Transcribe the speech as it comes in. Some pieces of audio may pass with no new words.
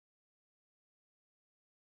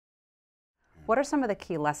What are some of the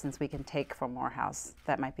key lessons we can take from Morehouse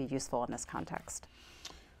that might be useful in this context?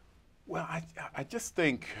 Well, I just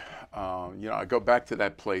think, you know, I go back to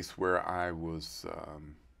that place where I was,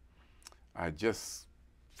 I just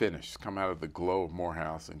finished, come out of the glow of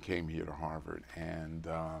Morehouse and came here to Harvard. And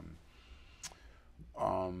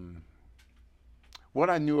what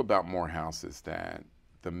I knew about Morehouse is that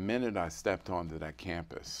the minute I stepped onto that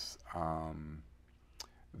campus,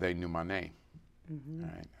 they knew my name. Mm-hmm.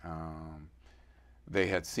 Right? They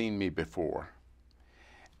had seen me before,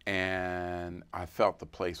 and I felt the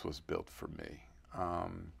place was built for me. I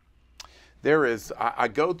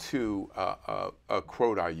go to a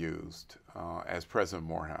quote I used as president of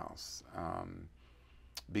Morehouse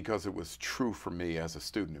because it was true for me as a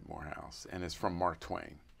student at Morehouse, and it's from Mark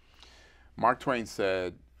Twain. Mark Twain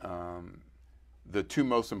said, the two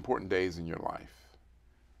most important days in your life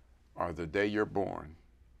are the day you're born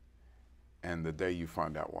and the day you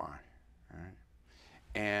find out why. Right?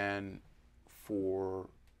 And for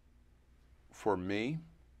me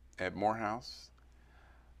at Morehouse,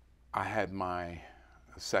 I had my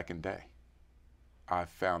second day. I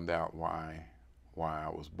found out why I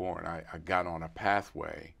was born. I got on a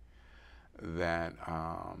pathway that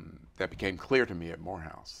that became clear to me at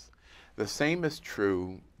Morehouse. The same is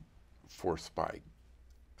true for Spike.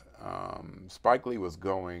 Spike Lee was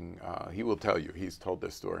going, he will tell you, he's told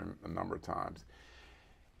this story a number of times.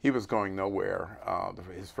 He was going nowhere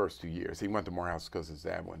his first 2 years. He went to Morehouse because his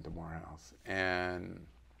dad went to Morehouse. And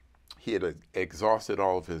he had exhausted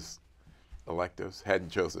all of his electives, hadn't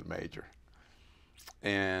chosen a major,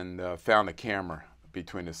 and found a camera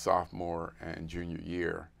between his sophomore and junior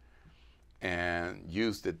year and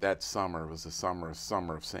used it that summer. It was the summer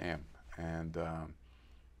of Sam.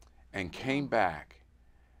 And came back.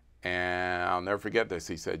 And I'll never forget this.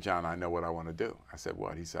 He said, "John, I know what I want to do." I said,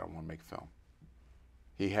 "What?" He said, "I want to make film."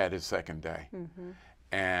 He had his second day. Mm-hmm.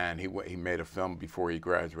 And he made a film before he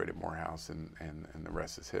graduated Morehouse, and the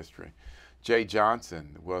rest is history. Jay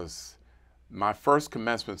Johnson was my first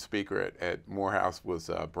commencement speaker at Morehouse was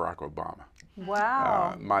Barack Obama.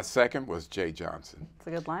 Wow. My second was Jay Johnson. It's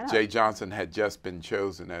a good lineup. Jay Johnson had just been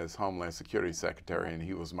chosen as Homeland Security Secretary, and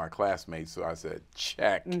he was my classmate, so I said,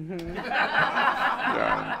 check. Mm-hmm.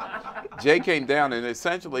 Jay came down, and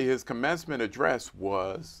essentially his commencement address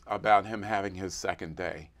was about him having his second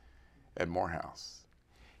day at Morehouse.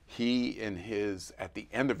 He, at the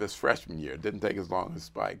end of his freshman year, it didn't take as long as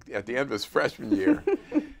Spike, at the end of his freshman year,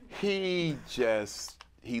 he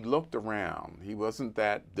looked around. He wasn't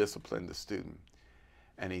that disciplined a student.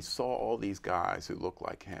 And he saw all these guys who looked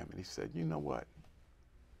like him, and he said, "You know what?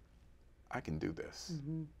 I can do this."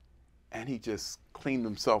 Mm-hmm. And he just cleaned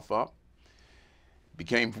himself up.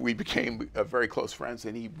 We became very close friends,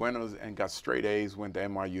 and he went and got straight A's, went to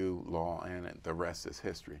NYU Law, and the rest is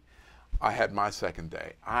history. I had my second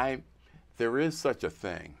day. There is such a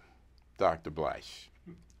thing, Dr. Blash,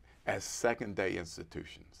 as second day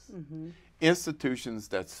institutions. Mm-hmm. Institutions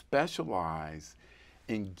that specialize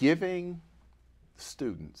in giving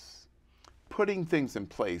students, putting things in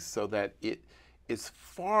place so that it is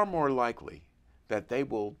far more likely that they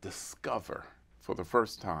will discover for the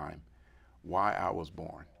first time why I was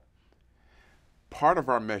born. Part of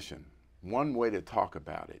our mission, one way to talk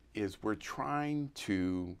about it, is we're trying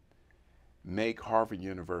to make Harvard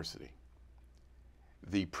University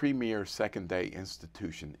the premier second day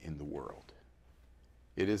institution in the world.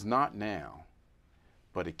 It is not now,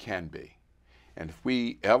 but it can be. And if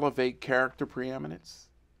we elevate character preeminence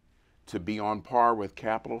to be on par with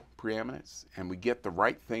capital preeminence, and we get the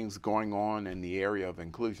right things going on in the area of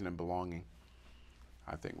inclusion and belonging,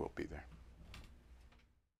 I think we'll be there.